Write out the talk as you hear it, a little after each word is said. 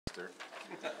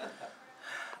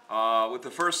With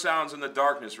the first sounds in the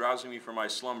darkness rousing me from my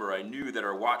slumber, I knew that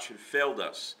our watch had failed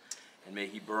us, and may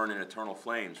he burn in eternal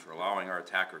flames for allowing our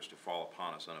attackers to fall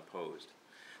upon us unopposed.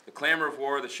 The clamor of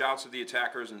war, the shouts of the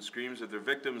attackers, and screams of their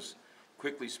victims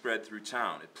quickly spread through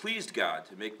town. It pleased God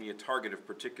to make me a target of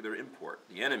particular import.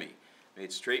 The enemy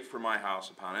made straight for my house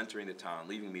upon entering the town,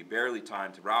 leaving me barely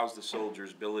time to rouse the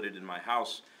soldiers billeted in my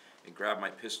house and grab my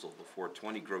pistol before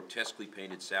 20 grotesquely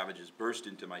painted savages burst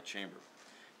into my chamber.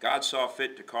 God saw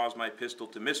fit to cause my pistol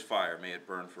to misfire, may it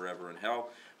burn forever in hell,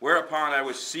 whereupon I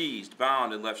was seized,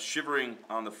 bound, and left shivering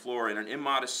on the floor in an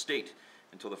immodest state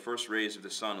until the first rays of the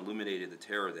sun illuminated the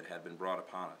terror that had been brought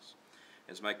upon us.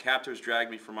 As my captors dragged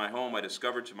me from my home, I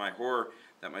discovered to my horror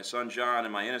that my son John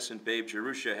and my innocent babe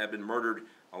Jerusha had been murdered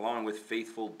along with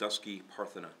faithful, dusky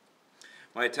Parthena.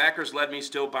 My attackers led me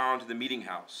still bound to the meeting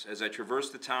house. As I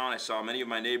traversed the town, I saw many of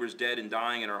my neighbors dead and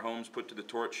dying and our homes put to the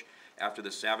torch after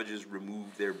the savages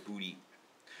removed their booty.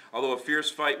 Although a fierce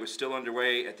fight was still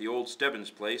underway at the old Stebbins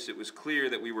place, it was clear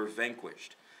that we were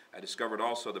vanquished. I discovered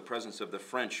also the presence of the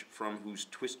French, from whose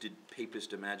twisted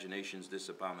papist imaginations this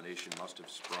abomination must have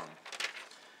sprung.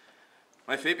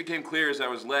 My fate became clear as I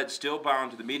was led, still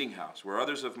bound, to the meeting house, where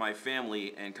others of my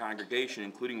family and congregation,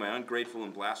 including my ungrateful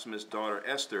and blasphemous daughter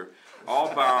Esther,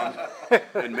 all bound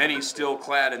and many still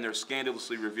clad in their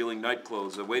scandalously revealing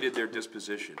nightclothes, awaited their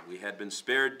disposition. We had been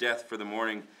spared death for the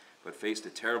morning, but faced a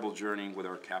terrible journey with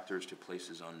our captors to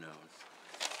places unknown.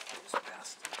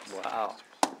 Wow.